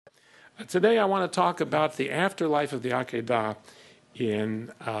Today I want to talk about the afterlife of the Akedah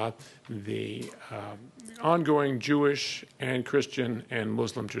in the ongoing Jewish and Christian and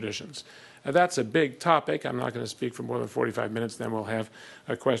Muslim traditions. That's a big topic. I'm not going to speak for more than 45 minutes, then we'll have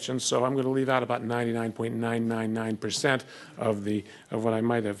questions. So I'm going to leave out about 99.999% of what I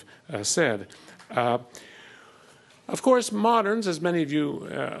might have said. Of course, moderns, as many of you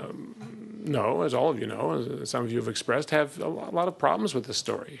know, as all of you know, as some of you have expressed, have a lot of problems with this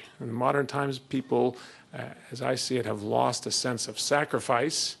story. In modern times, people, as I see it, have lost a sense of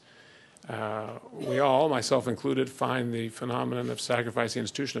sacrifice. We all, myself included, find the phenomenon of sacrifice, the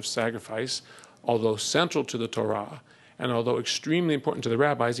institution of sacrifice, although central to the Torah, and although extremely important to the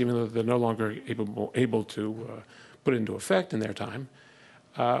rabbis, even though they're no longer able to put it into effect in their time,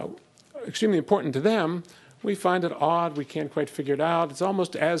 extremely important to them, we find it odd, we can't quite figure it out. It's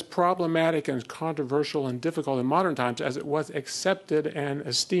almost as problematic and controversial and difficult in modern times as it was accepted and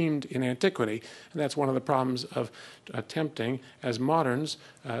esteemed in antiquity. And that's one of the problems of attempting, as moderns,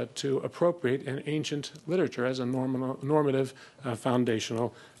 to appropriate an ancient literature as a normative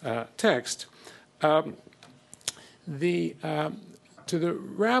foundational text. To the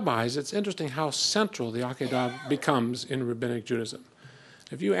rabbis, it's interesting how central the Akedah becomes in rabbinic Judaism.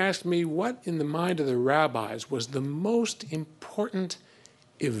 If you asked me what in the mind of the rabbis was the most important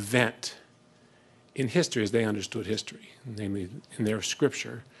event in history as they understood history, namely in their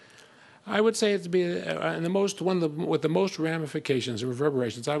scripture, I would say it'd be with the most ramifications and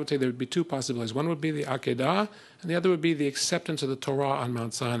reverberations. I would say there would be two possibilities. One would be the Akedah, and the other would be the acceptance of the Torah on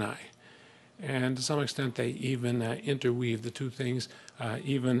Mount Sinai. And to some extent, they even interweave the two things,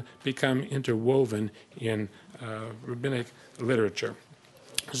 even become interwoven in rabbinic literature.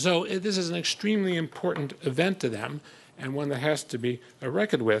 So this is an extremely important event to them, and one that has to be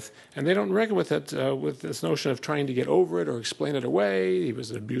reckoned with. And they don't reckon with it with this notion of trying to get over it or explain it away. He was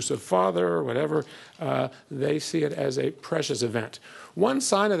an abusive father or whatever. They see it as a precious event. One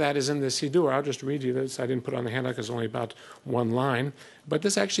sign of that is in the Siddur. I'll just read you this. I didn't put it on the handout because it's only about one line. But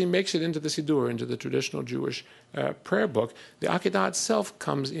this actually makes it into the Siddur, into the traditional Jewish prayer book. The Akedah itself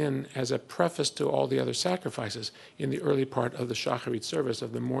comes in as a preface to all the other sacrifices in the early part of the Shacharit service,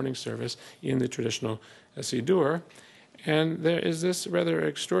 of the morning service in the traditional Siddur. And there is this rather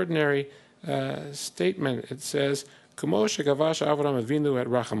extraordinary statement. It says, Kumo shekavash Avram Avinu et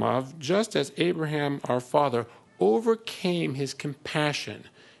Rachamav, just as Abraham, our father, overcame his compassion,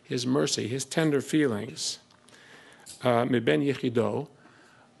 his mercy, his tender feelings, miben yechido,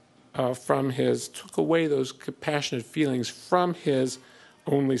 took away those compassionate feelings from his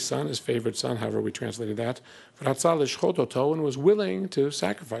only son, his favorite son, however we translated that, and was willing to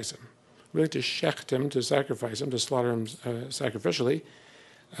sacrifice him, willing to shecht him, to sacrifice him, to slaughter him sacrificially,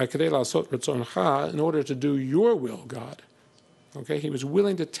 in order to do your will, God. Okay, he was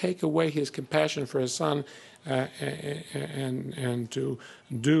willing to take away his compassion for his son and to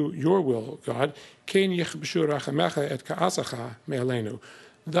do your will, God.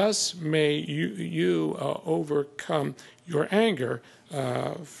 Thus may you overcome your anger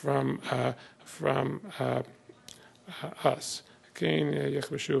from us.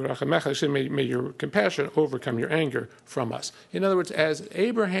 May your compassion overcome your anger from us. In other words, as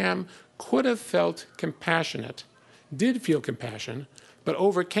Abraham could have felt compassionate, did feel compassion, but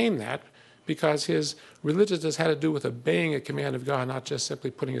overcame that because his religiousness had to do with obeying a command of God, not just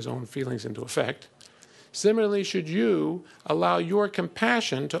simply putting his own feelings into effect. Similarly, should you allow your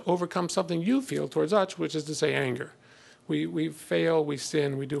compassion to overcome something you feel towards us, which is to say anger. We fail, we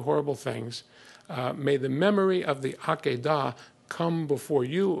sin, we do horrible things. May the memory of the Akedah come before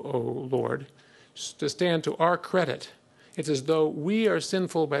you, O Lord, to stand to our credit. It's as though we are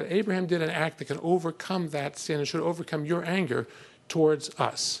sinful, but Abraham did an act that can overcome that sin and should overcome your anger towards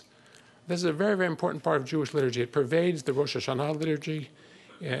us. This is a very, very important part of Jewish liturgy. It pervades the Rosh Hashanah liturgy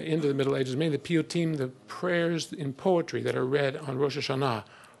into the Middle Ages. Mainly the Piyutim, the prayers in poetry that are read on Rosh Hashanah,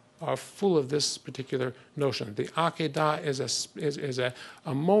 are full of this particular notion. The Akedah is a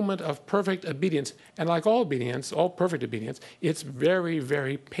moment of perfect obedience. And like all obedience, all perfect obedience, it's very,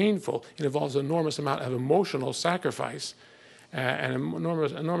 very painful. It involves an enormous amount of emotional sacrifice and an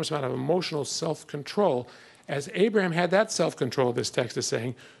enormous amount of emotional self-control. As Abraham had that self-control, this text is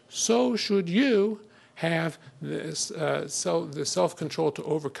saying, so should you have this, the self-control to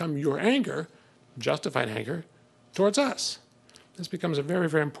overcome your anger, justified anger, towards us. This becomes a very,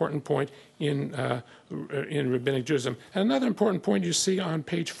 very important point in Rabbinic Judaism. And another important point you see on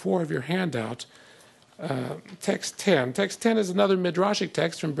page 4 of your handout, text 10. Text 10 is another midrashic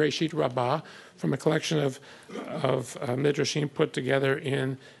text from Breshit Rabbah, from a collection of midrashim put together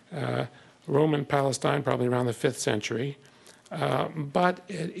in Roman Palestine, probably around the 5th century. But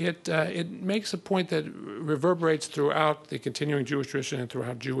it makes a point that reverberates throughout the continuing Jewish tradition and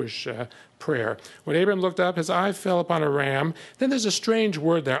throughout Jewish prayer. When Abraham looked up, his eye fell upon a ram. Then there's a strange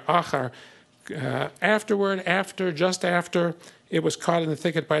word there, achar. Afterward, after, just after, it was caught in the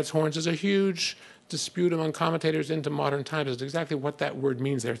thicket by its horns. There's a huge dispute among commentators into modern times as to exactly what that word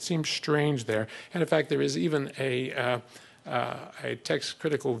means there. It seems strange there. And in fact, there is even a text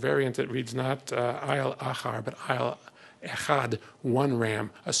critical variant that reads not ayal achar, but ayal echad, one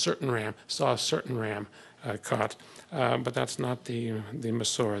ram, a certain ram, saw a certain ram caught. But that's not the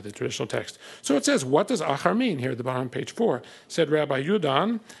Masorah, the traditional text. So it says, what does achar mean? Here at the bottom, page 4. Said Rabbi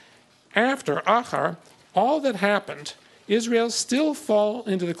Yudan, after achar, all that happened, Israel still fall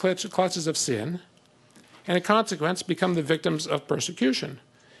into the clutches of sin, and in consequence become the victims of persecution.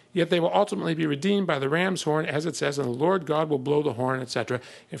 Yet they will ultimately be redeemed by the ram's horn, as it says, and the Lord God will blow the horn, etc.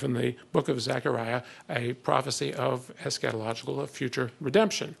 And from the book of Zechariah, a prophecy of eschatological, of future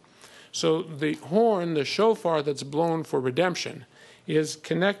redemption. So the horn, the shofar that's blown for redemption, is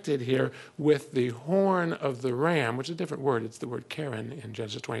connected here with the horn of the ram, which is a different word. It's the word Karen in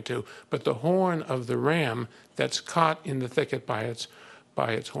Genesis 22. But the horn of the ram that's caught in the thicket by its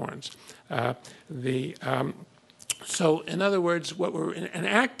horns. So, in other words, what we're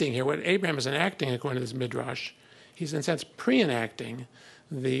enacting here, what Abraham is enacting according to this midrash, he's in a sense pre-enacting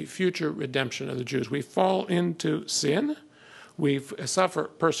the future redemption of the Jews. We fall into sin, we suffer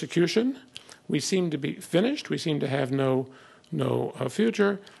persecution, we seem to be finished, we seem to have no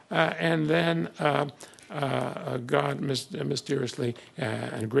future, and then God mysteriously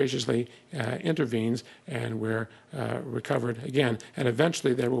and graciously intervenes, and we're recovered again. And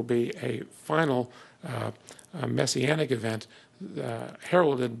eventually there will be a final messianic event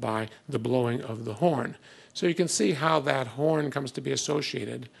heralded by the blowing of the horn. So you can see how that horn comes to be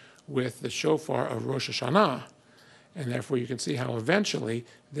associated with the shofar of Rosh Hashanah, and therefore you can see how eventually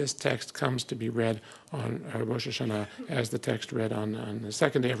this text comes to be read on Rosh Hashanah as the text read on the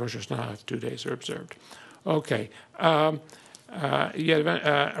second day of Rosh Hashanah if 2 days are observed. Okay. Rabbi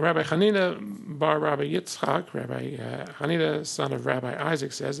Hanina bar Rabbi Yitzchak, Rabbi Hanina, son of Rabbi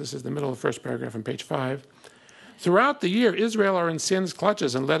Isaac, says, this is the middle of the first paragraph on page 5, throughout the year, Israel are in sin's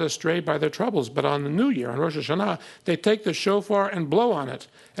clutches and led astray by their troubles. But on the new year, on Rosh Hashanah, they take the shofar and blow on it.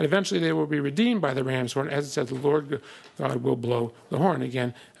 And eventually they will be redeemed by the ram's horn. As it says, the Lord God will blow the horn.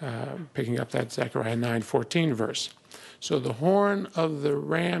 Again, picking up that Zechariah 9:14 verse. So the horn of the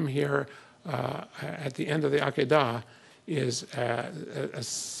ram here at the end of the Akedah is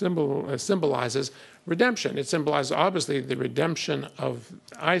symbolizes redemption. It symbolizes, obviously, the redemption of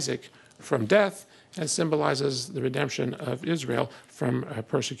Isaac from death, and symbolizes the redemption of Israel from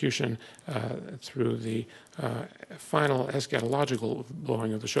persecution through the final eschatological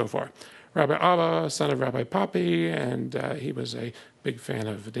blowing of the shofar. Rabbi Abba, son of Rabbi Papi, and he was a big fan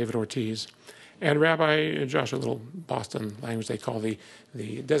of David Ortiz. And Rabbi Josh, a little Boston language, they call the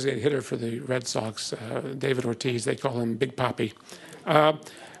designated hitter for the Red Sox, David Ortiz, they call him Big Papi.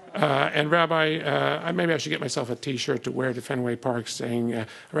 And Rabbi, maybe I should get myself a T-shirt to wear to Fenway Park saying,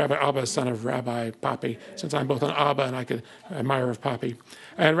 Rabbi Abba, son of Rabbi Papi, since I'm both an Abba and I could admire of Papi.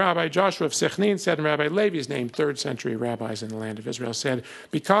 And Rabbi Joshua of Sechnin said, and Rabbi Levi's name, 3rd century rabbis in the land of Israel, said,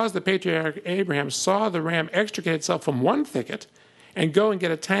 because the patriarch Abraham saw the ram extricate itself from one thicket and go and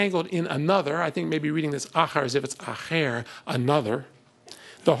get entangled in another, I think maybe reading this achar as if it's acher, another,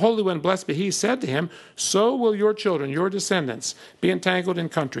 the Holy One, blessed be He, said to him, so will your children, your descendants, be entangled in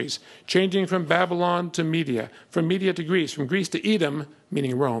countries, changing from Babylon to Media, from Media to Greece, from Greece to Edom,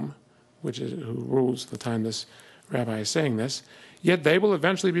 meaning Rome, which is who rules the time this rabbi is saying this. Yet they will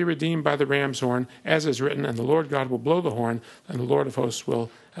eventually be redeemed by the ram's horn, as is written, and the Lord God will blow the horn, and the Lord of hosts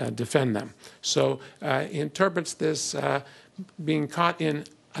will defend them. So he interprets this being caught in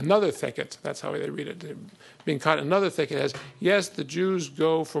another thicket, that's how they read it, being caught in another thicket as, yes, the Jews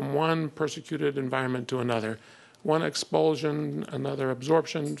go from one persecuted environment to another, one expulsion, another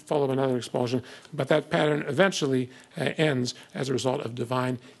absorption, followed by another expulsion, but that pattern eventually ends as a result of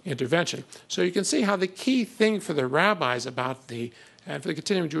divine intervention. So you can see how the key thing for the rabbis about and for the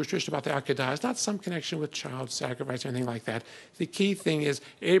continuing Jewish tradition about the Akedah is not some connection with child sacrifice or anything like that. The key thing is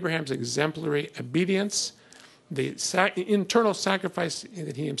Abraham's exemplary obedience, the internal sacrifice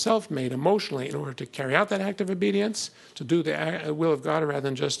that he himself made emotionally in order to carry out that act of obedience, to do the will of God rather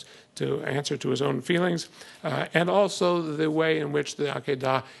than just to answer to his own feelings, and also the way in which the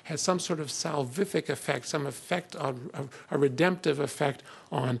Akedah has some sort of salvific effect, some effect on a redemptive effect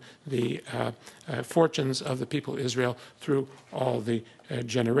on the fortunes of the people of Israel through all the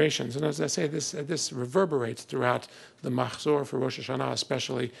generations. And as I say, this reverberates throughout the Machzor for Rosh Hashanah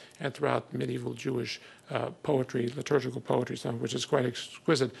especially, and throughout medieval Jewish poetry, liturgical poetry, some of which is quite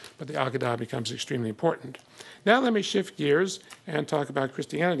exquisite, but the Agadah becomes extremely important. Now let me shift gears and talk about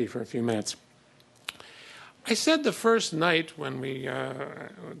Christianity for a few minutes. I said the first night when we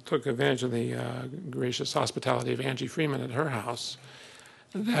took advantage of the gracious hospitality of Angie Freeman at her house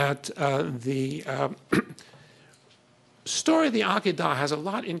that the story of the Akedah has a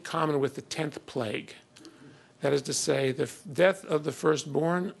lot in common with the 10th plague. That is to say, the death of the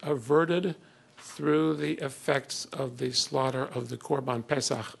firstborn averted through the effects of the slaughter of the Korban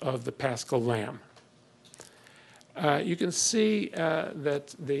Pesach, of the Paschal Lamb. You can see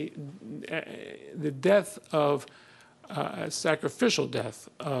that the death of, sacrificial death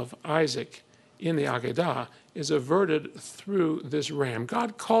of Isaac in the Akedah is averted through this ram.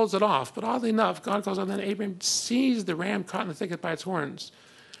 God calls it off, but oddly enough, God calls it off, and then Abraham sees the ram caught in the thicket by its horns,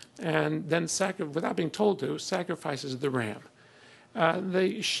 and then, without being told to, sacrifices the ram.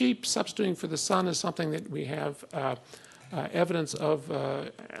 The sheep substituting for the son is something that we have evidence of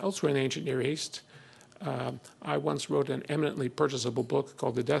elsewhere in the ancient Near East. I once wrote an eminently purchasable book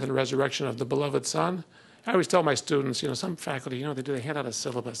called The Death and Resurrection of the Beloved Son. I always tell my students, some faculty, they hand out a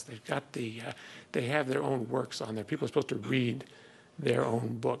syllabus. They've got they have their own works on there. People are supposed to read their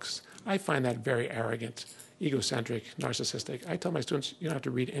own books. I find that very arrogant, egocentric, narcissistic. I tell my students, you don't have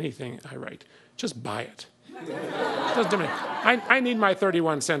to read anything I write. Just buy it. I need my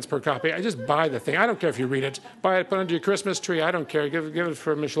 31 cents per copy. I just buy the thing. I don't care if you read it. Buy it, put it under your Christmas tree. I don't care. Give it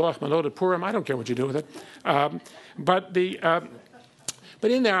for Mishloach Manot at Purim. I don't care what you do with it. But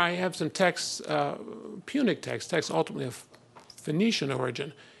in there I have some texts, Punic texts ultimately of Phoenician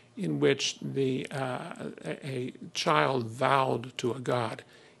origin, in which a child vowed to a god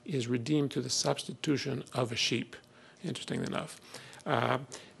is redeemed through the substitution of a sheep, interestingly enough.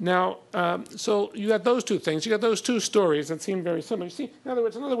 So you got those two things. You got those two stories that seem very similar. You see, in other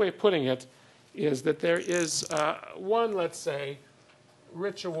words, another way of putting it is that there is one, let's say,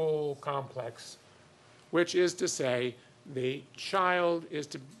 ritual complex, which is to say the child is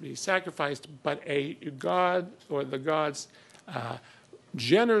to be sacrificed, but a god or the gods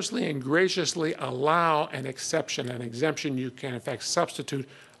generously and graciously allow an exception, an exemption. You can, in fact, substitute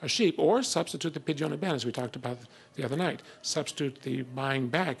a sheep or substitute the pidyon ben, as we talked about the other night, substitute the buying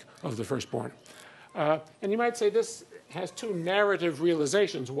back of the firstborn. And you might say this has two narrative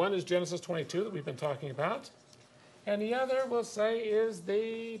realizations. One is Genesis 22 that we've been talking about, and the other, we'll say, is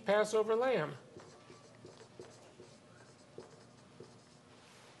the Passover lamb.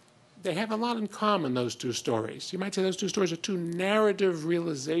 They have a lot in common, those two stories. You might say those two stories are two narrative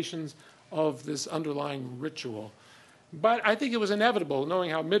realizations of this underlying ritual. But I think it was inevitable, knowing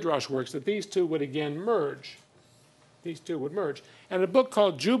how Midrash works, that these two would again merge. These two would merge. And a book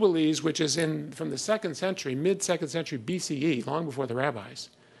called Jubilees, which is from the 2nd century, mid-2nd century BCE, long before the rabbis,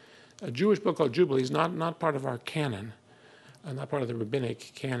 a Jewish book called Jubilees, not part of our canon, not part of the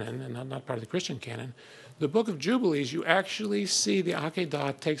rabbinic canon, and not part of the Christian canon. The book of Jubilees, you actually see the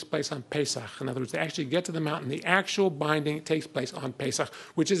Akedah takes place on Pesach. In other words, they actually get to the mountain. The actual binding takes place on Pesach,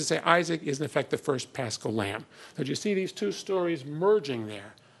 which is to say Isaac is in effect the first Paschal lamb. So you see these two stories merging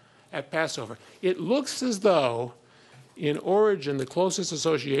there at Passover. It looks as though, in origin, the closest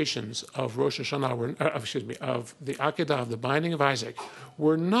associations of Rosh Hashanah of the Akedah, of the binding of Isaac,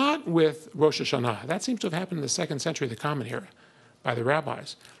 were not with Rosh Hashanah. That seems to have happened in the 2nd century of the Common Era by the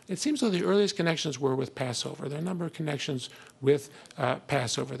rabbis. It seems though the earliest connections were with Passover. There are a number of connections with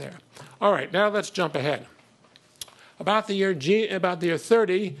Passover there. All right, now let's jump ahead. About the year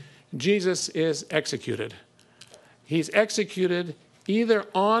 30, Jesus is executed. He's executed either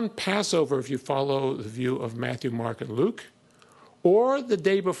on Passover, if you follow the view of Matthew, Mark, and Luke, or the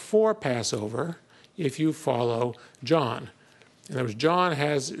day before Passover, if you follow John. In other words, John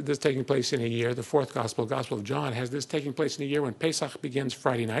has this taking place in a year. The fourth gospel, Gospel of John, has this taking place in a year when Pesach begins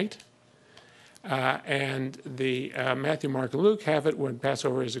Friday night. And the Matthew, Mark, and Luke have it when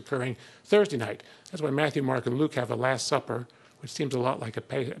Passover is occurring Thursday night. That's why Matthew, Mark, and Luke have a Last Supper, which seems a lot like a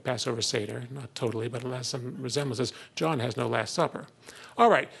Passover Seder. Not totally, but it has some resemblances. John has no Last Supper. All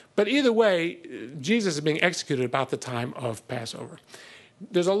right, but either way, Jesus is being executed about the time of Passover.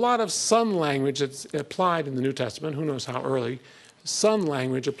 There's a lot of son language that's applied in the New Testament, who knows how early, son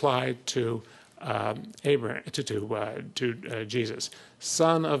language applied to Abraham, to Jesus.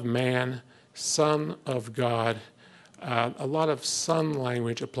 Son of man, son of God, a lot of son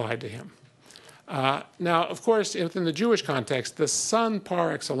language applied to him. Now, of course, within the Jewish context, the son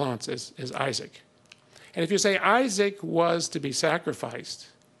par excellence is Isaac. And if you say Isaac was to be sacrificed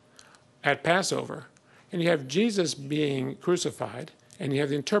at Passover, and you have Jesus being crucified, and you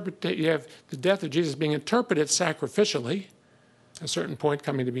have the death of Jesus being interpreted sacrificially, a certain point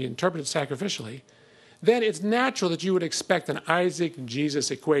coming to be interpreted sacrificially, then it's natural that you would expect an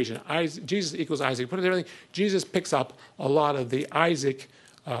Isaac-Jesus equation. Jesus equals Isaac. Put it everything. Jesus picks up a lot of the Isaac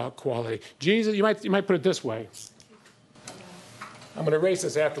quality. Jesus, you might put it this way. I'm going to erase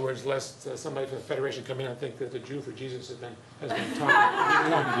this afterwards, lest somebody from the Federation come in and think that the Jew for Jesus has been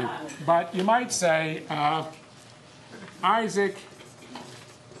talking to you. But you might say Isaac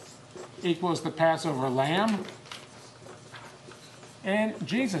equals the Passover lamb, and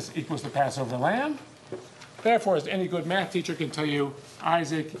Jesus equals the Passover lamb. Therefore, as any good math teacher can tell you,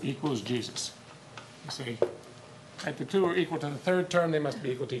 Isaac equals Jesus. You see, if the two are equal to the third term, they must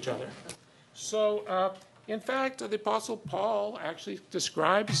be equal to each other. So, in fact, the Apostle Paul actually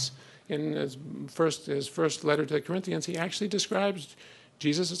describes, in his first letter to the Corinthians, he actually describes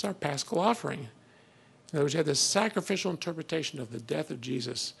Jesus as our paschal offering. In other words, you have this sacrificial interpretation of the death of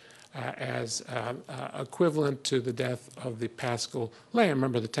Jesus as equivalent to the death of the paschal lamb.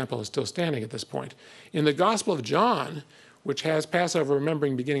 Remember, the temple is still standing at this point. In the Gospel of John, which has Passover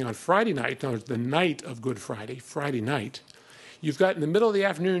remembering beginning on Friday night, in other words, the night of Good Friday, Friday night, you've got in the middle of the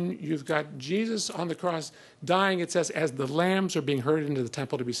afternoon, you've got Jesus on the cross dying, it says, as the lambs are being herded into the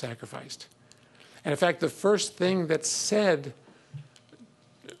temple to be sacrificed. And in fact, the first thing that's said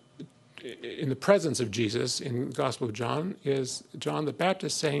in the presence of Jesus in the Gospel of John is John the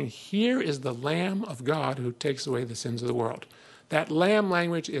Baptist saying, "Here is the Lamb of God who takes away the sins of the world." That lamb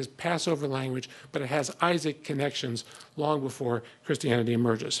language is Passover language, but it has Isaac connections long before Christianity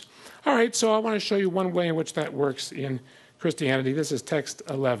emerges. All right, so I want to show you one way in which that works in Christianity. This is text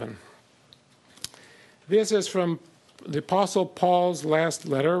 11. This is from the Apostle Paul's last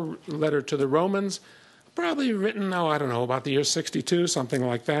letter to the Romans, probably written, I don't know, about the year 62, something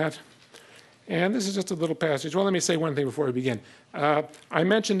like that. And this is just a little passage. Well, let me say one thing before we begin. I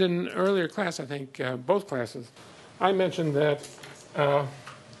mentioned in an earlier class, I think, both classes, I mentioned that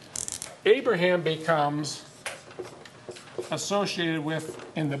Abraham becomes associated with,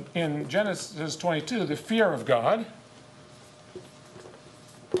 in Genesis 22, the fear of God.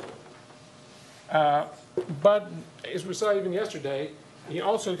 But as we saw even yesterday, he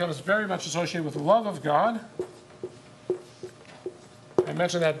also becomes very much associated with the love of God. I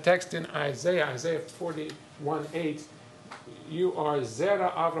mentioned that text in Isaiah 41:8. You are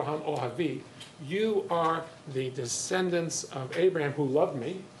Zera Avraham Ohavi. You are the descendants of Abraham who loved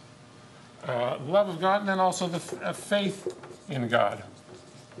me. Love of God, and then also the faith in God.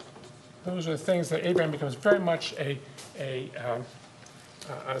 Those are the things that Abraham becomes very much a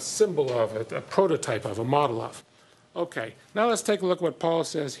symbol of, a prototype of, a model of. Okay, now let's take a look at what Paul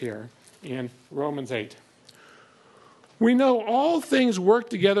says here in Romans 8. We know all things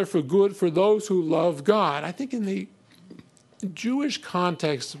work together for good for those who love God. I think in the Jewish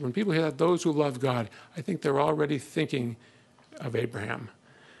context, when people hear that, those who love God, I think they're already thinking of Abraham.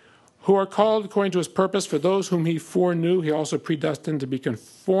 Who are called according to his purpose, for those whom he foreknew, he also predestined to be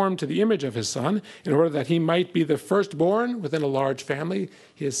conformed to the image of his Son, in order that he might be the firstborn within a large family.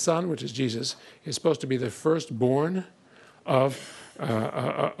 His Son, which is Jesus, is supposed to be the firstborn of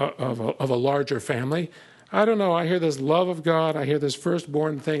a larger family. I don't know. I hear this love of God. I hear this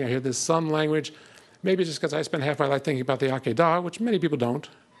firstborn thing. I hear this son language. Maybe just because I spend half my life thinking about the Akedah, which many people don't.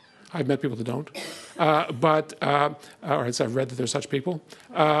 I've met people that don't. Or I've read that there's such people.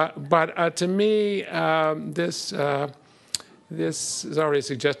 But to me, this is already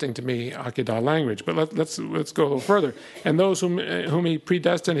suggesting to me Akedah language. But let's go a little further. And those whom he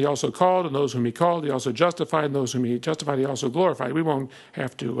predestined, he also called. And those whom he called, he also justified. And those whom he justified, he also glorified. We won't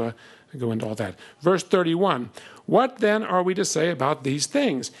have to go into all that. Verse 31. What then are we to say about these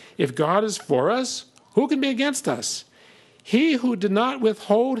things? If God is for us, who can be against us? He who did not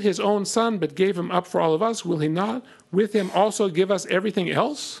withhold his own Son, but gave him up for all of us, will he not with him also give us everything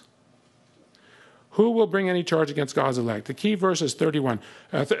else? Who will bring any charge against God's elect? The key verse is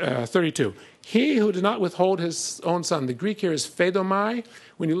 32. He who did not withhold his own Son. The Greek here is phedomai.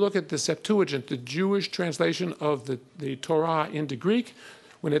 When you look at the Septuagint, the Jewish translation of the Torah into Greek,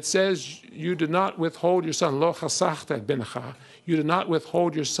 when it says, you did not withhold your son, lo chasachta et benecha, you did not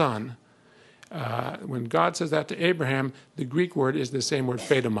withhold your son. When God says that to Abraham, the Greek word is the same word,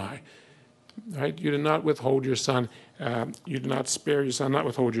 phedomai. Right? You did not withhold your son. You did not spare your son, not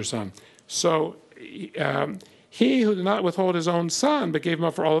withhold your son. So he who did not withhold his own son, but gave him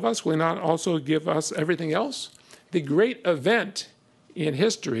up for all of us, will he not also give us everything else? The great event in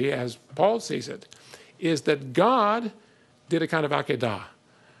history, as Paul sees it, is that God did a kind of akedah.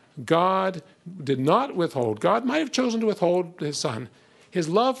 God did not withhold. God might have chosen to withhold his son. His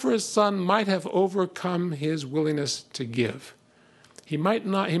love for his son might have overcome his willingness to give. He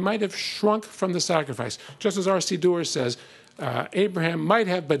might have shrunk from the sacrifice. Just as R.C. Dewar says, Abraham might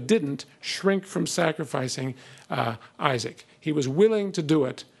have but didn't shrink from sacrificing Isaac. He was willing to do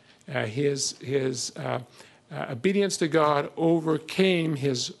it. His obedience to God overcame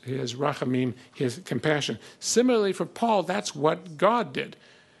his rachamim, his compassion. Similarly for Paul, that's what God did.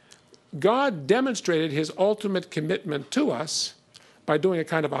 God demonstrated his ultimate commitment to us by doing a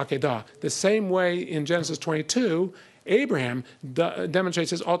kind of akedah. The same way in Genesis 22, Abraham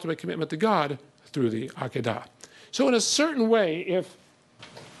demonstrates his ultimate commitment to God through the akedah. So in a certain way,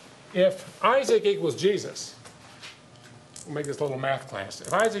 if Isaac equals Jesus, we'll make this a little math class.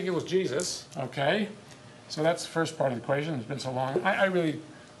 If Isaac equals Jesus, okay, so that's the first part of the equation. It's been so long. I really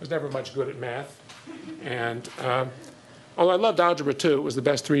was never much good at math. And although I loved algebra too, it was the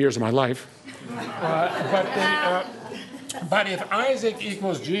best 3 years of my life. But if Isaac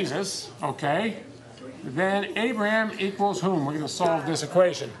equals Jesus, okay, then Abraham equals whom? We're going to solve this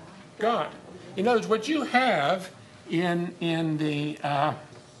equation. God. In other words, what you have in the, I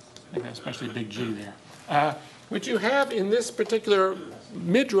think that's especially a big G there, what you have in this particular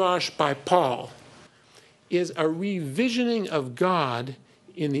midrash by Paul is a revisioning of God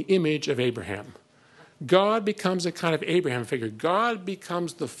in the image of Abraham. God becomes a kind of Abraham figure. God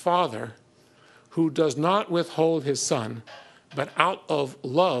becomes the father who does not withhold his son, but out of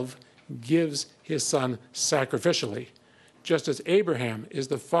love gives his son sacrificially, just as Abraham is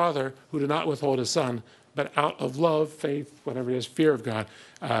the father who did not withhold his son, but out of love, faith, whatever it is, fear of God,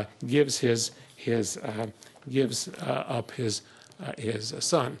 gives up his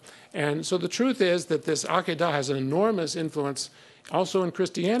son. And so the truth is that this akedah has an enormous influence also in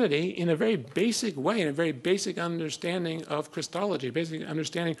Christianity in a very basic way, in a very basic understanding of Christology, basic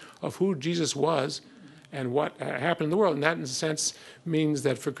understanding of who Jesus was and what happened in the world. And that, in a sense, means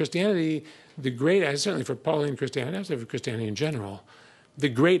that for Christianity, certainly for Pauline Christianity, I say for Christianity in general, the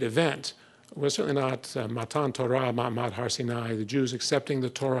great event was certainly not Matan Torah, Ma'amad Har Sinai, the Jews accepting the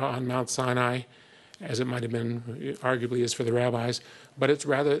Torah on Mount Sinai, as it might have been, arguably, is for the rabbis, but it's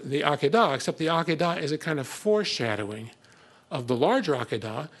rather the Akedah, except the Akedah is a kind of foreshadowing of the larger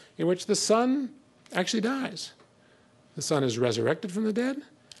Akedah in which the Son actually dies. The Son is resurrected from the dead,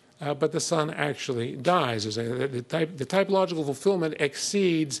 but the Son actually dies. The typological fulfillment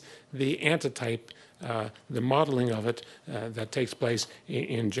exceeds the antitype, the modeling of it that takes place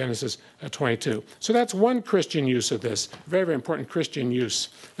in Genesis 22. So that's one Christian use of this, very, very important Christian use.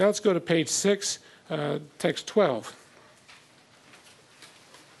 Now let's go to page 6, text 12.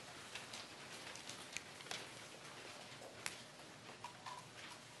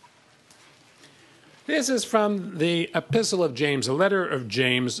 This is from the Epistle of James, a letter of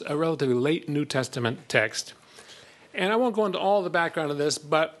James, a relatively late New Testament text. And I won't go into all the background of this,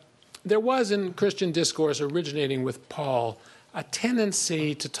 but there was in Christian discourse originating with Paul a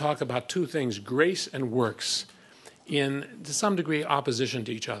tendency to talk about two things, grace and works, in, to some degree, opposition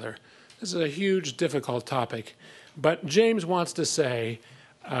to each other. This is a huge, difficult topic. But James wants to say,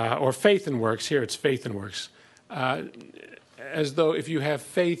 or faith and works, here it's faith and works, as though if you have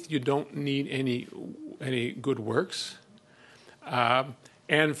faith, you don't need any good works.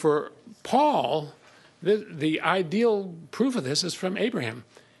 And for Paul, the ideal proof of this is from Abraham,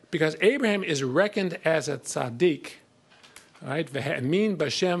 because Abraham is reckoned as a tzaddik, right? V'ha'amin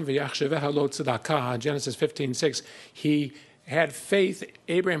b'Hashem v'yachsheveha lo tzedakah, Genesis 15:6. He had faith.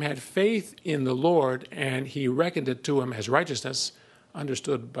 Abraham had faith in the Lord, and he reckoned it to him as righteousness,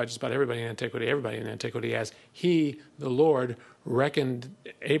 understood by just about everybody in antiquity as he, the Lord, reckoned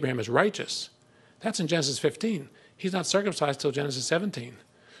Abraham as righteous. That's in Genesis 15. He's not circumcised till Genesis 17.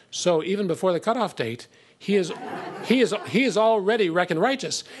 So even before the cutoff date, he is already reckoned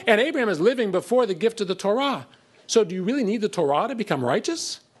righteous. And Abraham is living before the gift of the Torah. So do you really need the Torah to become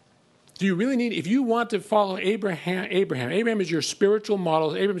righteous? Do you really need, if you want to follow Abraham is your spiritual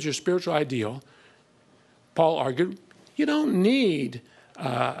model, Abraham is your spiritual ideal, Paul argued, you don't need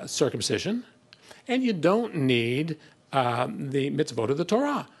circumcision, and you don't need the mitzvot of the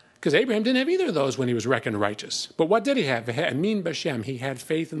Torah, because Abraham didn't have either of those when he was reckoned righteous. But what did he have? Amin b'Hashem, he had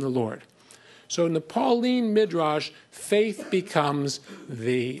faith in the Lord. So in the Pauline Midrash, faith becomes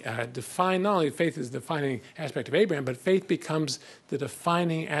the not only faith is the defining aspect of Abraham, but faith becomes the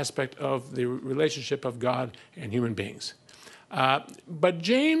defining aspect of the relationship of God and human beings. But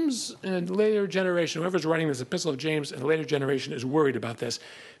James, in a later generation, whoever's writing this epistle of James in a later generation is worried about this,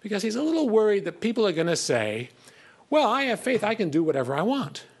 because he's a little worried that people are going to say, well, I have faith, I can do whatever I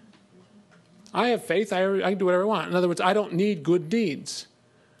want. I have faith, I can do whatever I want. In other words, I don't need good deeds.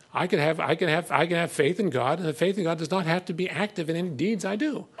 I can have faith in God, and the faith in God does not have to be active in any deeds I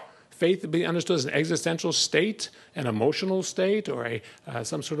do. faith to be understood as an existential state, an emotional state, or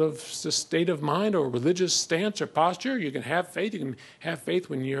some sort of state of mind or religious stance or posture. You can have faith. You can have faith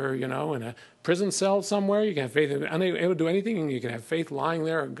when you're, in a prison cell somewhere. You can have faith unable to do anything, and you can have faith lying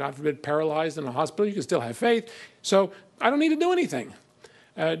there, God forbid, paralyzed in a hospital. You can still have faith. So I don't need to do anything.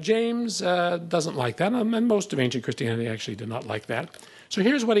 James doesn't like that, and most of ancient Christianity actually did not like that. So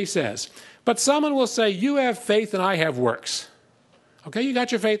here's what he says. But someone will say, you have faith and I have works. Okay, you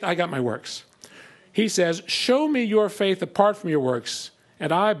got your faith, I got my works. He says, show me your faith apart from your works,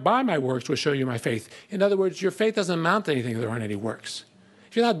 and I, by my works, will show you my faith. In other words, your faith doesn't amount to anything if there aren't any works.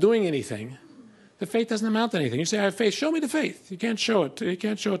 If you're not doing anything, the faith doesn't amount to anything. You say, I have faith, show me the faith. You can't show it. You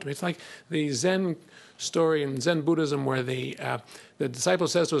can't show it to me. It's like the Zen story in Zen Buddhism where the disciple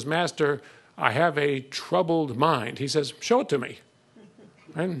says to his master, I have a troubled mind. He says, show it to me.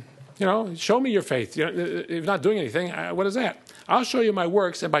 And, show me your faith. If you're not doing anything, what is that? I'll show you my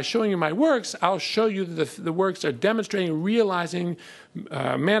works, and by showing you my works, I'll show you that the works are demonstrating, realizing,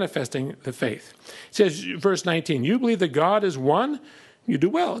 manifesting the faith. It says, verse 19, you believe that God is one? You do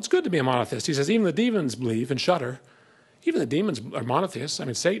well. It's good to be a monotheist. He says, even the demons believe and shudder. Even the demons are monotheists. I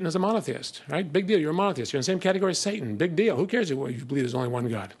mean, Satan is a monotheist, right? Big deal. You're a monotheist. You're in the same category as Satan. Big deal. Who cares if you believe there's only one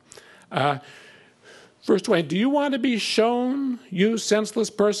God? Verse 20, do you want to be shown, you senseless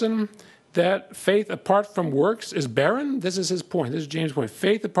person, that faith apart from works is barren? This is his point. This is James' point.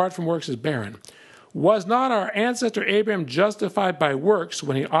 Faith apart from works is barren. Was not our ancestor Abraham justified by works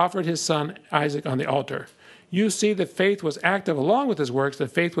when he offered his son Isaac on the altar? You see that faith was active along with his works,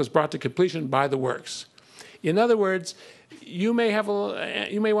 that faith was brought to completion by the works. In other words, you may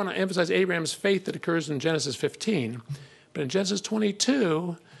want to emphasize Abraham's faith that occurs in Genesis 15, but in Genesis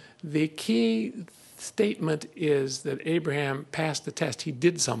 22, the key statement is that Abraham passed the test. He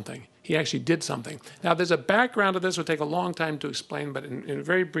did something. He actually did something. Now, there's a background to this. It would take a long time to explain, but in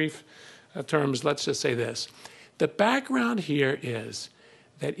very brief terms, let's just say this. The background here is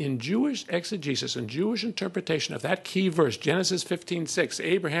that in Jewish exegesis and Jewish interpretation of that key verse, Genesis 15:6,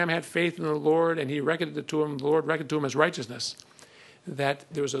 Abraham had faith in the Lord, and he reckoned it to him, the Lord reckoned to him as righteousness, that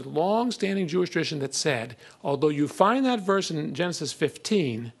there was a long-standing Jewish tradition that said, although you find that verse in Genesis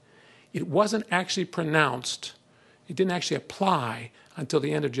 15, it wasn't actually pronounced, it didn't actually apply until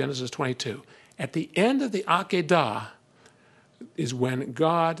the end of Genesis 22. At the end of the Akedah is when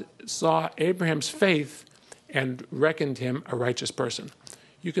God saw Abraham's faith and reckoned him a righteous person.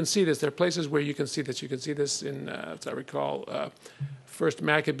 You can see this. There are places where you can see this. You can see this in, as I recall, First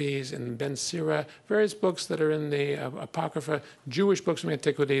Maccabees and Ben Sira, various books that are in the Apocrypha, Jewish books from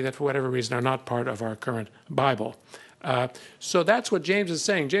antiquity that for whatever reason are not part of our current Bible. So that's what James is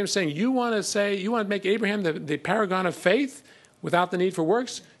saying. James is saying, you want to make Abraham the paragon of faith without the need for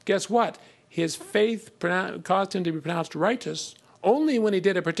works? Guess what? His faith caused him to be pronounced righteous only when he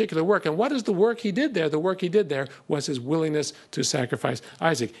did a particular work. And what is the work he did there? The work he did there was his willingness to sacrifice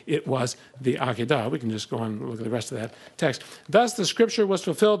Isaac. It was the Akedah. We can just go on and look at the rest of that text. Thus the scripture was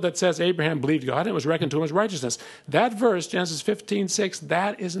fulfilled that says Abraham believed God and it was reckoned to him as righteousness. That verse, Genesis 15:6,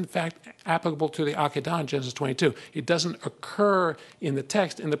 that is in fact applicable to the Akedah in Genesis 22. It doesn't occur in the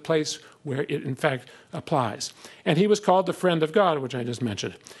text in the place where it in fact applies. And he was called the friend of God, which I just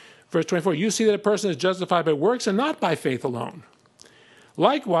mentioned. Verse 24, you see that a person is justified by works and not by faith alone.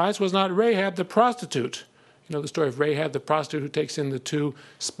 Likewise, was not Rahab the prostitute? You know the story of Rahab the prostitute who takes in the two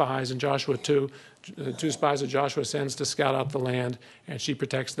spies in Joshua 2, the two spies that Joshua sends to scout out the land, and she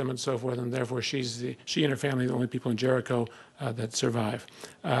protects them and so forth, and therefore she and her family are the only people in Jericho that survive.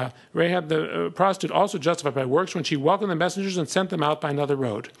 Rahab the prostitute also justified by works when she welcomed the messengers and sent them out by another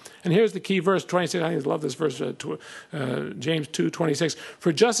road. And here's the key verse, 26. I love this verse, James 2:26.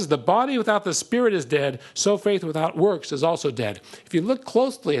 For just as the body without the spirit is dead, so faith without works is also dead. If you look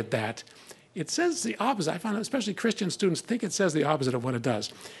closely at that, it says the opposite. I find especially Christian students think it says the opposite of what it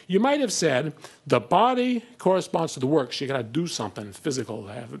does. You might have said the body corresponds to the works. You got to do something physical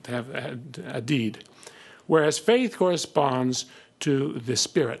to have a deed. Whereas faith corresponds to the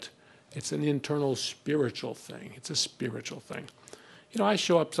spirit. It's an internal spiritual thing. It's a spiritual thing. You know, I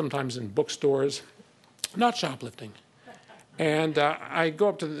show up sometimes in bookstores, not shoplifting, and I go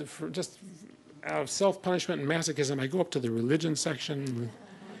up to just out of self-punishment and masochism, I go up to the religion section.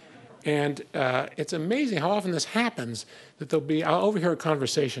 And it's amazing how often this happens, that I'll overhear a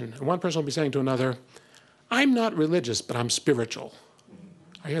conversation, and one person will be saying to another, I'm not religious, but I'm spiritual.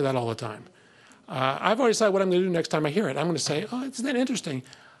 I hear that all the time. I've already decided what I'm going to do next time I hear it. I'm going to say, oh, isn't that interesting?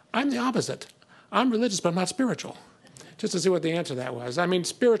 I'm the opposite. I'm religious, but I'm not spiritual. Just to see what the answer to that was. I mean,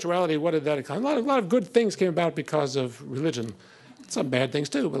 spirituality, what did that come? A lot of good things came about because of religion. Some bad things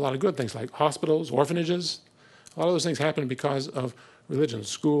too, but a lot of good things like hospitals, orphanages. A lot of those things happened because of religions,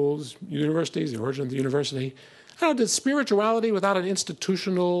 schools, universities, the origin of the university. I don't know, did spirituality without an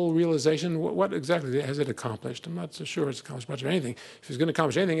institutional realization, what exactly has it accomplished? I'm not so sure it's accomplished much of anything. If it's going to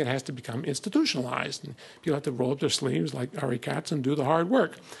accomplish anything, it has to become institutionalized. And people have to roll up their sleeves like Ari Katz and do the hard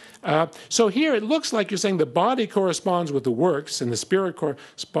work. So here it looks like you're saying the body corresponds with the works and the spirit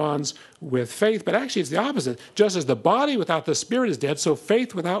corresponds with faith, but actually it's the opposite. Just as the body without the spirit is dead, so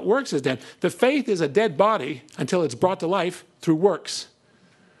faith without works is dead. The faith is a dead body until it's brought to life through works.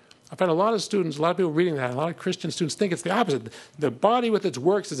 I've had a lot of students, a lot of people reading that, a lot of Christian students think it's the opposite. The body with its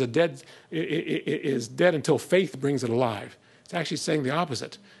works is dead until faith brings it alive. It's actually saying the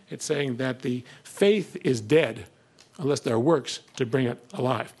opposite. It's saying that the faith is dead unless there are works to bring it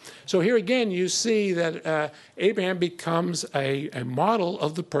alive. So here again, you see that Abraham becomes a model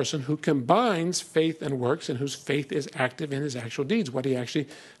of the person who combines faith and works and whose faith is active in his actual deeds, what he actually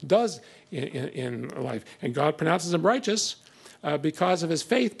does in life. And God pronounces him righteous because of his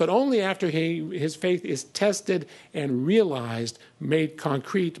faith, but only after his faith is tested and realized, made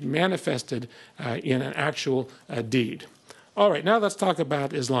concrete, manifested in an actual deed. All right, now let's talk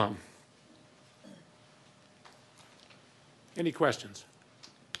about Islam. Any questions?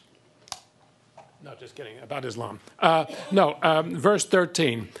 No, just kidding, about Islam. Verse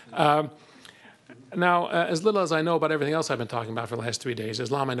 13. Now, as little as I know about everything else I've been talking about for the last 3 days,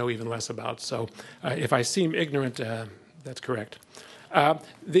 Islam I know even less about. So if I seem ignorant, that's correct.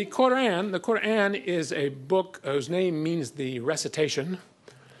 The Quran is a book whose name means the recitation,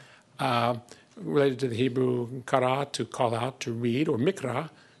 related to the Hebrew kara, to call out, to read, or mikra,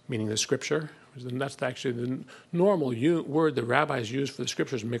 meaning the scripture. And that's actually the normal word the rabbis use for the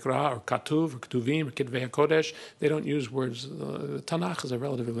scriptures, mikra, or katuv, or ketuvim, or kitvei HaKodesh. They don't use words. The Tanakh is a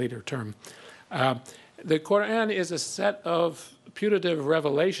relatively later term. The Quran is a set of putative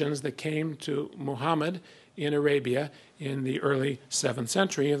revelations that came to Muhammad in Arabia in the early 7th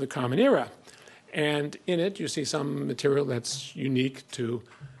century of the Common Era. And in it, you see some material that's unique to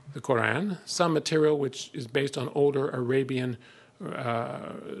the Quran, some material which is based on older Arabian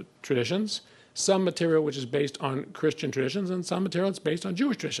traditions, some material which is based on Christian traditions, and some material that's based on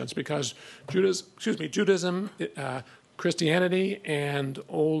Jewish traditions, because Judaism, Christianity, and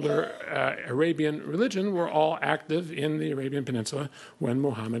older Arabian religion were all active in the Arabian Peninsula when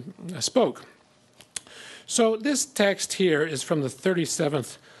Muhammad spoke. So this text here is from the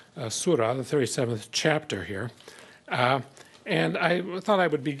 37th surah, the 37th chapter here. And I thought I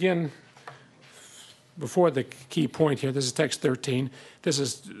would begin before the key point here. This is text 13. This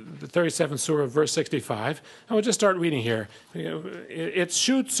is the 37th surah, verse 65. I will just start reading here. Its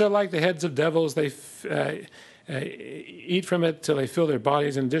shoots are like the heads of devils. They eat from it till they fill their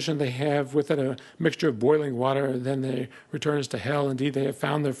bodies. In addition, they have with it a mixture of boiling water. Then they return us to hell. Indeed, they have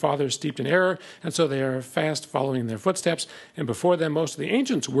found their fathers steeped in error, and so they are fast following their footsteps. And before them, most of the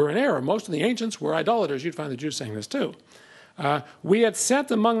ancients were in error. Most of the ancients were idolaters. You'd find the Jews saying this too. We had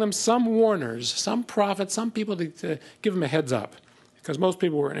sent among them some warners, some prophets, some people to give them a heads up, because most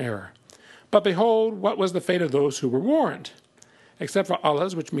people were in error. But behold, what was the fate of those who were warned? Except for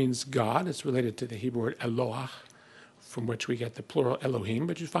Allah's, which means God. It's related to the Hebrew word Eloah, from which we get the plural Elohim,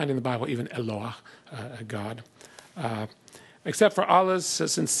 but you find in the Bible even Eloah, God. Except for Allah's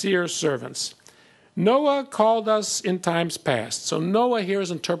sincere servants. Noah called us in times past. So Noah here is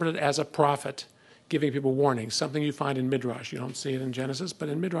interpreted as a prophet, giving people warnings, something you find in Midrash. You don't see it in Genesis, but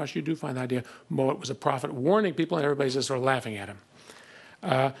in Midrash you do find the idea Noah was a prophet warning people, and everybody's just sort of laughing at him.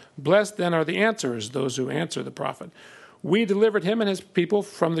 Blessed then are the answerers, those who answer the prophet. We delivered him and his people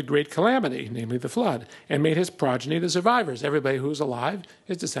from the great calamity, namely the flood, and made his progeny the survivors. Everybody who's alive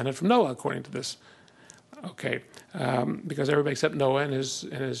is descended from Noah, according to this. Okay, because everybody except Noah and his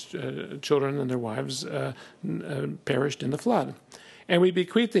children and their wives perished in the flood. And we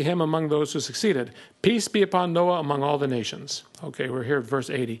bequeathed to him among those who succeeded. Peace be upon Noah among all the nations. Okay, we're here at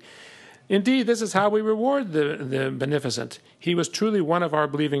verse 80. Indeed, this is how we reward the beneficent. He was truly one of our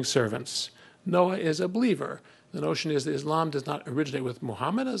believing servants. Noah is a believer. The notion is that Islam does not originate with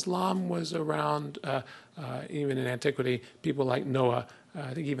Muhammad. Islam was around, even in antiquity. People like Noah,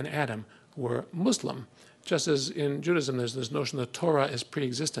 I think even Adam, were Muslim. Just as in Judaism, there's this notion that Torah is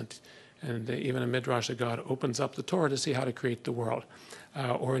pre-existent. And even in Midrash, that God opens up the Torah to see how to create the world.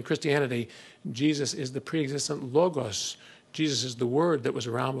 Or in Christianity, Jesus is the pre-existent Logos. Jesus is the Word that was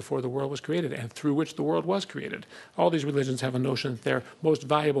around before the world was created and through which the world was created. All these religions have a notion that their most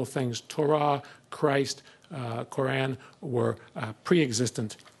valuable things, Torah, Christ, Quran, were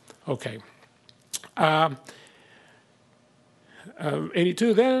pre-existent. Okay.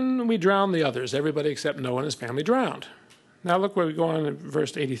 82, then we drowned the others. Everybody except Noah and his family drowned. Now look where we go on in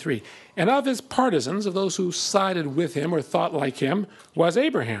verse 83. And of his partisans, of those who sided with him or thought like him, was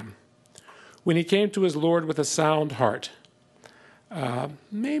Abraham, when he came to his Lord with a sound heart.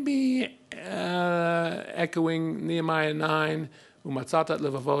 Maybe echoing Nehemiah 9, Umatzatat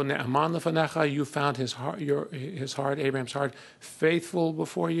levavo ne'aman lefanecha, you found his heart, Abraham's heart, faithful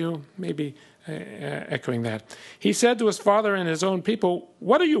before you. Maybe echoing that. He said to his father and his own people,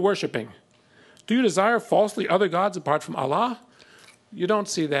 what are you worshiping? Do you desire falsely other gods apart from Allah? You don't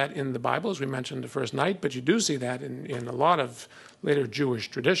see that in the Bible, as we mentioned the first night, but you do see that in a lot of later Jewish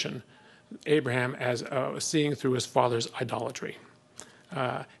tradition, Abraham as seeing through his father's idolatry.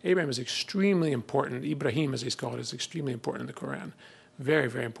 Abraham is extremely important. Ibrahim, as he's called, is extremely important in the Quran. Very,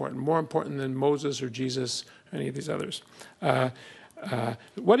 very important. More important than Moses or Jesus or any of these others.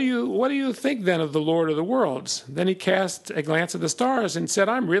 What do you think then of the Lord of the worlds? Then he cast a glance at the stars and said,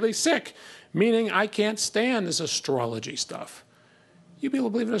 I'm really sick, meaning I can't stand this astrology stuff. You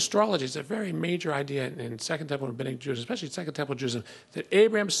people believe in astrology. It's a very major idea in Second Temple Rabbinic Judaism, especially Second Temple Judaism, that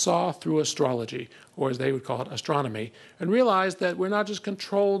Abraham saw through astrology, or as they would call it, astronomy, and realized that we're not just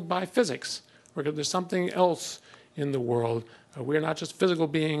controlled by physics. There's something else in the world. We're not just physical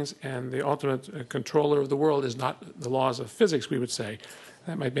beings, and the ultimate controller of the world is not the laws of physics, we would say.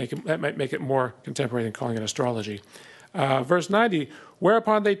 That might make it more contemporary than calling it astrology. Verse 90,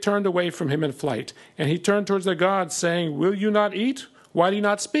 whereupon they turned away from him in flight, and he turned towards their gods, saying, will you not eat? Why do you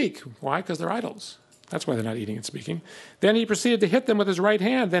not speak? Why? Because they're idols. That's why they're not eating and speaking. Then he proceeded to hit them with his right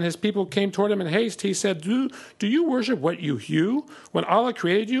hand. Then his people came toward him in haste. He said, do you worship what you hew when Allah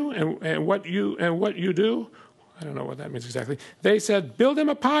created you and what you do? I don't know what that means exactly. They said, build him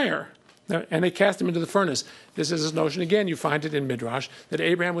a pyre. And they cast him into the furnace. This is his notion. Again, you find it in Midrash, that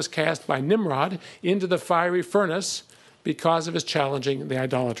Abraham was cast by Nimrod into the fiery furnace because of his challenging the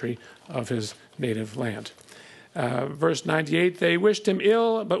idolatry of his native land. Verse 98, they wished him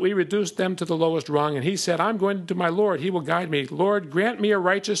ill, but we reduced them to the lowest rung. And he said, I'm going to my Lord. He will guide me. Lord, grant me a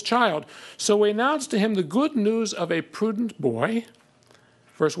righteous child. So we announced to him the good news of a prudent boy.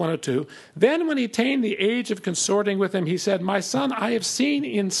 Verse 102, then when he attained the age of consorting with him, he said, my son, I have seen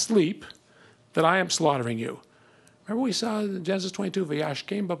in sleep that I am slaughtering you. Remember we saw in Genesis 22,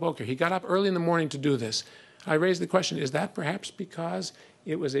 Vayashkem baboker. He got up early in the morning to do this. I raised the question, is that perhaps because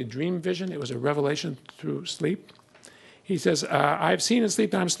it was a dream vision? It was a revelation through sleep? He says, I've seen in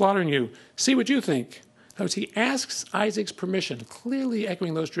sleep that I'm slaughtering you. See what you think. Notice he asks Isaac's permission, clearly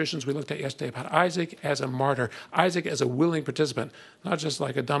echoing those traditions we looked at yesterday about Isaac as a martyr, Isaac as a willing participant, not just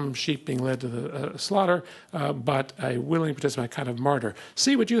like a dumb sheep being led to the slaughter, but a willing participant, kind of martyr.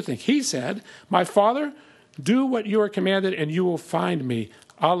 See what you think. He said, my father, do what you are commanded and you will find me.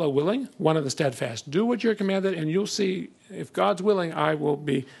 Allah willing, one of the steadfast. Do what you're commanded, and you'll see, if God's willing, I will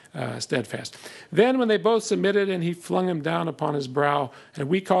be steadfast. Then when they both submitted, and he flung him down upon his brow, and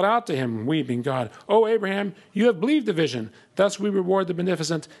we called out to him, we being God, O Abraham, you have believed the vision. Thus we reward the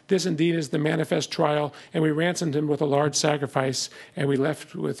beneficent. This indeed is the manifest trial, and we ransomed him with a large sacrifice, and we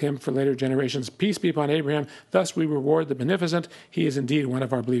left with him for later generations. Peace be upon Abraham. Thus we reward the beneficent. He is indeed one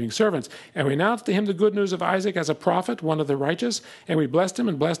of our believing servants. And we announced to him the good news of Isaac as a prophet, one of the righteous, and we blessed him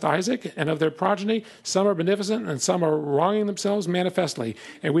and blessed Isaac, and of their progeny, some are beneficent and some are wronging themselves manifestly.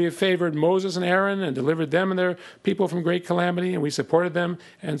 And we have favored Moses and Aaron and delivered them and their people from great calamity, and we supported them,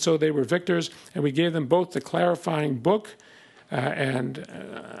 and so they were victors, and we gave them both the clarifying book, I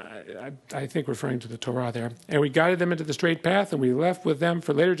think referring to the Torah there. And we guided them into the straight path, and we left with them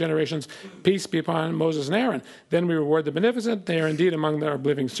for later generations. Peace be upon Moses and Aaron. Then we reward the beneficent. They are indeed among our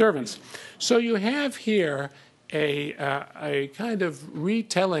believing servants. So you have here a kind of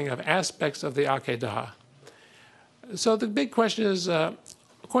retelling of aspects of the Akedah. So the big question is,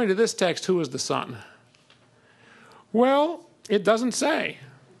 according to this text, who is the Son? Well, it doesn't say.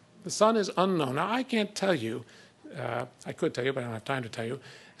 The Son is unknown. Now, I can't tell you, I could tell you, but I don't have time to tell you,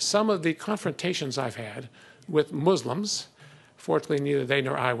 some of the confrontations I've had with Muslims, fortunately neither they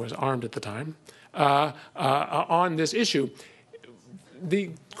nor I was armed at the time, on this issue.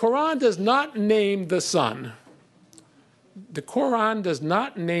 The Quran does not name the Son. The Quran does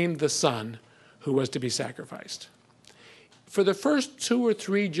not name the Son who was to be sacrificed. For the first 2 or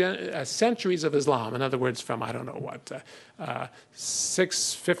 3 centuries of Islam, in other words, from, I don't know what,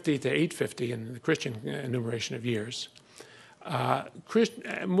 650 to 850 in the Christian enumeration of years,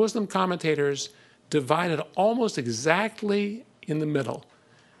 Muslim commentators divided almost exactly in the middle,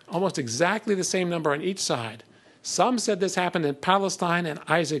 almost exactly the same number on each side. Some said this happened in Palestine and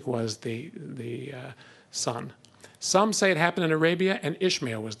Isaac was the son. Some say it happened in Arabia and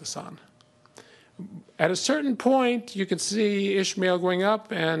Ishmael was the son. At a certain point, you can see Ishmael going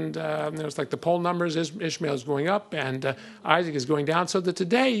up, and there's like the poll numbers, Ishmael is going up, and Isaac is going down. So that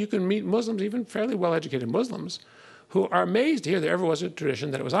today you can meet Muslims, even fairly well-educated Muslims, who are amazed to hear there ever was a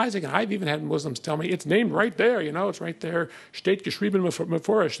tradition that it was Isaac. And I've even had Muslims tell me it's named right there. It's right there. Steht geschrieben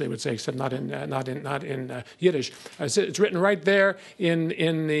meforisch, they would say, except not in Yiddish. It's written right there in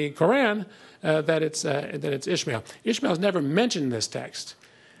the Quran that it's Ishmael. Ishmael's never mentioned in this text.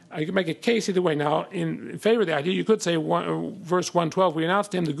 You can make a case either way. Now, in favor of the idea, you could say verse 112, we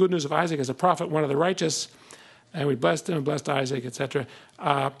announced to him the good news of Isaac as a prophet, one of the righteous, and we blessed him and blessed Isaac, etc.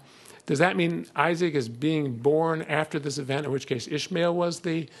 Does that mean Isaac is being born after this event, in which case Ishmael was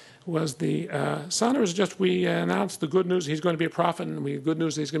the son, or is it just we announced the good news he's going to be a prophet, and good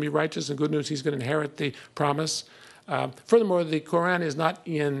news he's going to be righteous, and good news he's going to inherit the promise? Furthermore, the Quran is not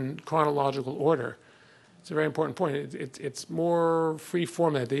in chronological order. It's a very important point. It's more free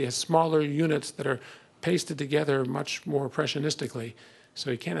format. They have smaller units that are pasted together much more impressionistically. So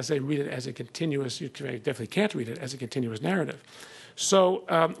you can't necessarily read it as a continuous, you definitely can't read it as a continuous narrative. So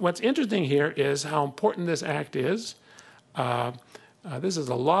what's interesting here is how important this act is. This is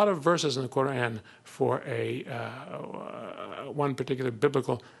a lot of verses in the Quran for one particular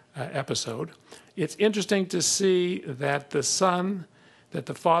biblical episode. It's interesting to see that the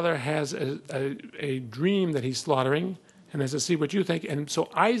father has a dream that he's slaughtering, and has to see what you think. And so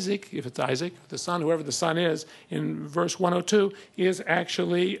Isaac, if it's Isaac, the son, whoever the son is, in verse 102, is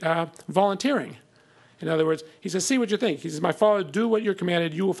actually volunteering. In other words, he says, see what you think. He says, my father, do what you're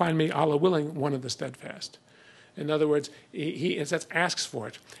commanded. You will find me, Allah willing, one of the steadfast. In other words, he in a sense asks for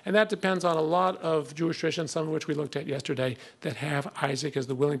it. And that depends on a lot of Jewish traditions, some of which we looked at yesterday, that have Isaac as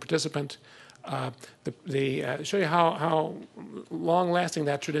the willing participant. Show you how long-lasting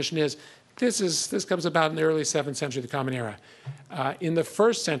that tradition is. This comes about in the early 7th century of the Common Era. In the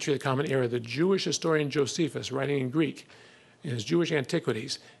 1st century of the Common Era, the Jewish historian Josephus, writing in Greek, in his Jewish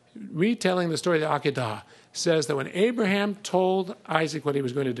Antiquities, retelling the story of the Akedah, says that when Abraham told Isaac what he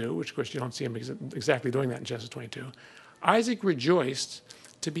was going to do, which of course you don't see him exactly doing that in Genesis 22, Isaac rejoiced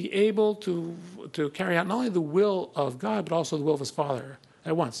to be able to carry out not only the will of God, but also the will of his father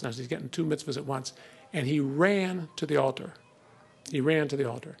at once. Now he's getting 2 mitzvahs at once. And he ran to the altar.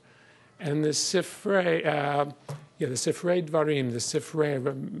 And the Sifrei Dvarim, the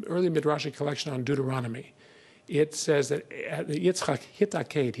Sifrei, early Midrashic collection on Deuteronomy, it says that Yitzchak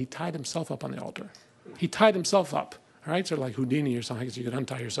hitaked, he tied himself up on the altar. He tied himself up, all right? Sort of like Houdini or something, because you could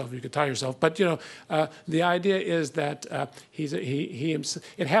untie yourself, you could tie yourself. But, the idea is that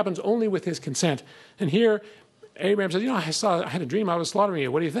it happens only with his consent. And here, Abraham said, I had a dream, I was slaughtering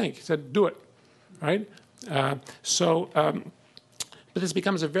you. What do you think? He said, do it, right? But this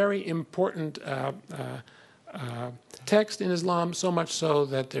becomes a very important text in Islam, so much so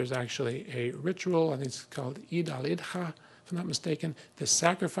that there's actually a ritual, I think it's called Eid al-Idha, if I'm not mistaken, the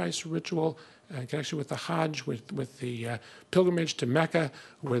sacrifice ritual in connection with the Hajj, with the pilgrimage to Mecca,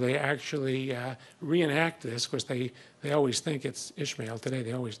 where they actually reenact this. Of course, they always think it's Ishmael today.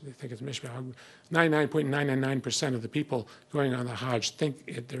 They think it's Ishmael. 99.999% of the people going on the Hajj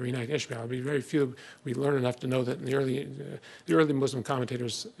think they reenact Ishmael. There'll be very few. We learn enough to know that in the early Muslim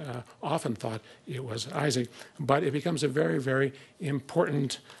commentators often thought it was Isaac. But it becomes a very, very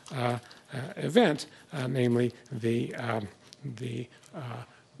important event, namely the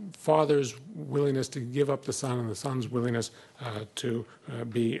father's willingness to give up the son and the son's willingness to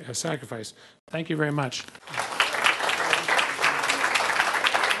be a sacrifice. Thank you very much.